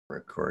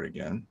Record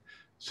again.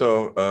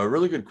 So a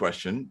really good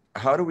question.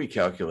 How do we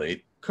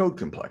calculate code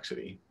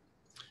complexity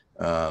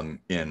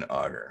in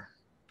Augur?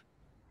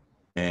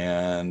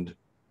 And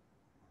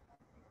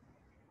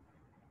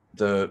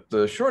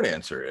the short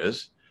answer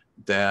is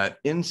that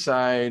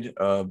inside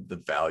of the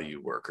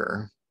value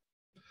worker,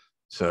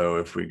 so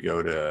if we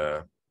go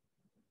to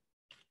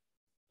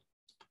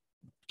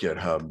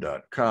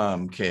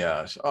github.com,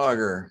 CHAOSS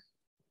Augur,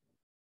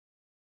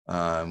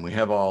 we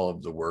have all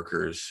of the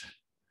workers.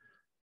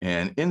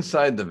 And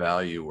inside the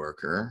value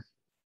worker,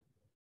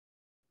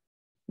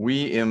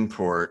 we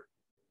import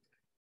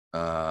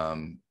a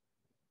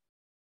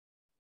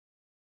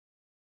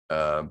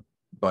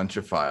bunch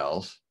of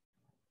files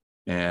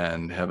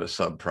and have a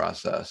sub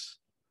process.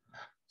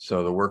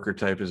 So the worker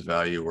type is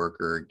value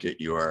worker, get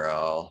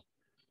URL,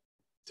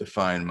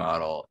 define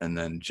model, and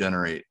then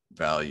generate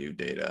value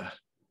data.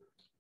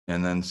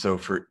 And then so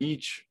for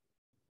each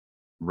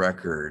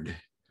record,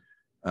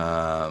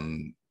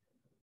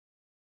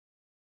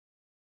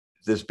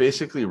 this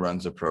basically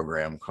runs a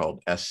program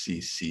called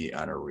SCC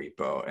on a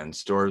repo and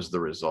stores the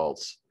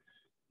results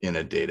in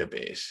a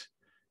database.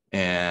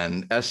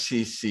 And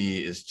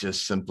SCC is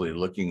just simply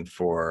looking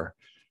for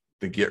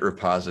the Git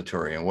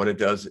repository. And what it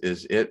does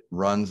is it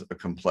runs a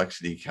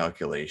complexity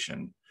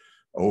calculation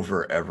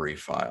over every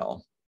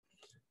file.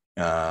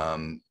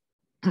 And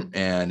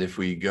if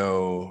we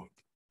go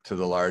to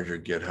the larger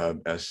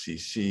GitHub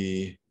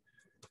SCC,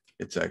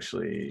 it's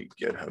actually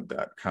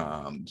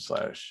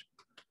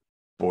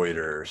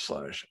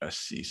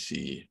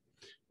github.com/boiter/SCC.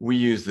 We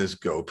use this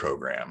Go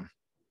program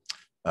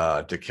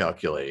to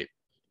calculate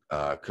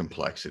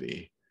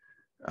complexity.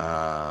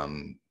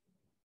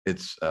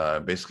 It's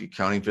basically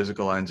counting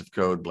physical lines of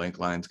code, blank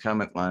lines,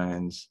 comment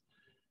lines,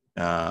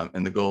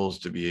 and the goal is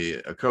to be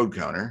a code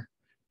counter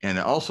and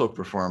also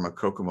perform a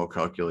Kokomo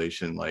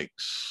calculation like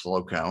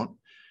slow count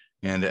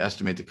and to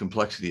estimate the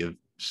complexity of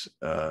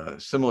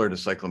similar to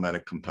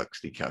cyclomatic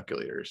complexity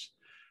calculators.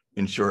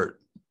 In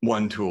short,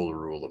 one tool to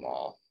rule them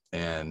all.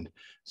 And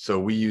so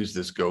we use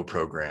this Go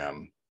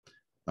program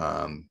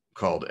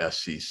called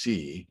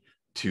SCC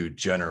to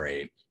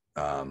generate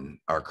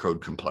our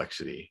code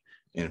complexity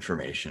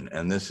information.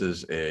 And this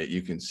is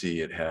you can see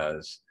it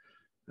has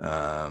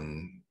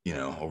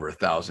over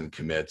 1,000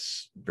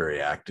 commits, very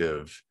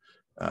active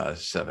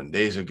 7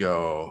 days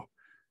ago,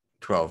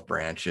 12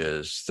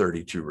 branches,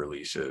 32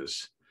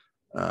 releases.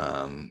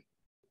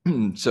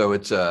 So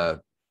it's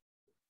a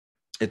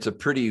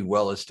pretty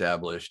well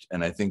established,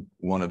 and I think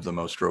one of the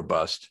most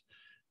robust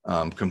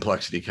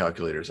complexity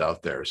calculators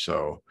out there.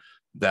 So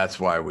that's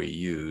why we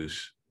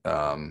use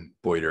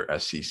Boiter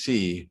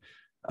SCC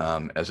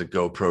as a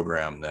Go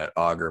program that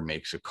Augur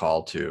makes a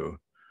call to.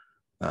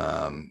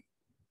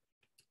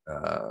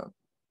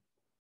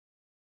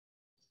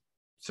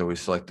 So we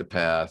select the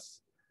path,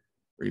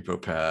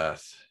 repo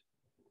path,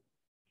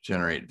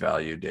 generate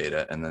value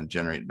data, and then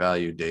generate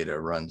value data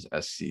runs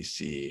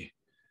SCC.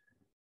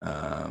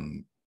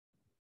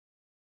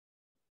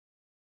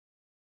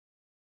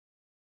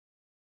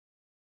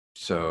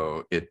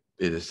 So it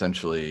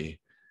essentially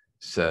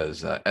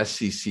says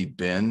SCC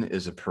bin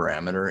is a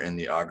parameter in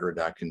the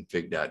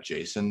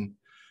augur.config.json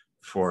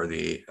for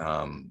the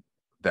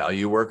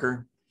value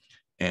worker.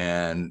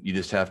 And you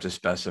just have to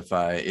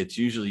specify, it's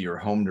usually your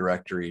home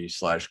directory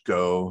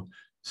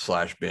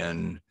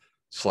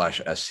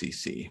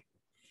 /go/bin/SCC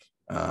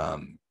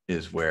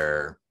is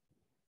where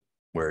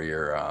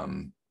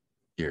the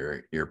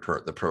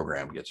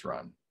program gets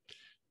run.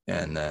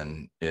 And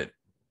then it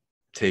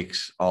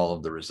takes all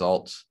of the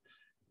results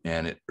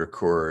and it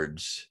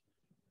records,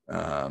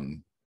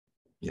 when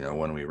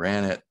we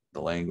ran it,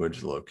 the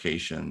language, the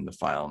location, the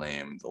file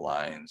name, the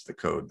lines, the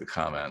code, the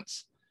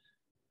comments.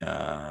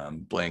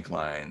 Blank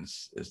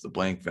lines is the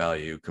blank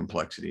value,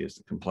 complexity is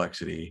the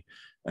complexity,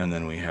 and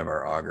then we have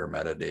our Augur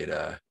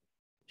metadata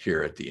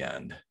here at the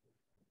end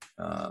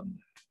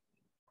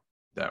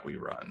that we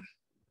run.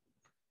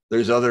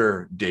 There's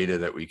other data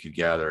that we could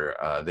gather.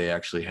 They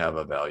actually have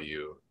a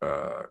value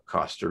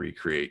cost to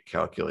recreate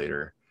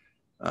calculator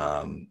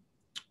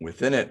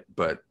within it,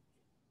 but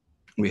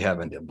we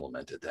haven't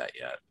implemented that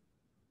yet.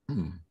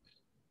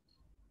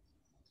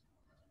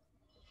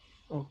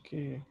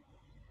 Okay.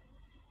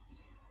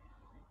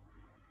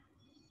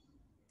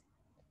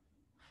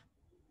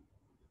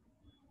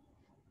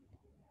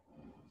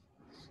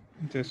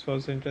 This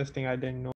was interesting. I didn't know.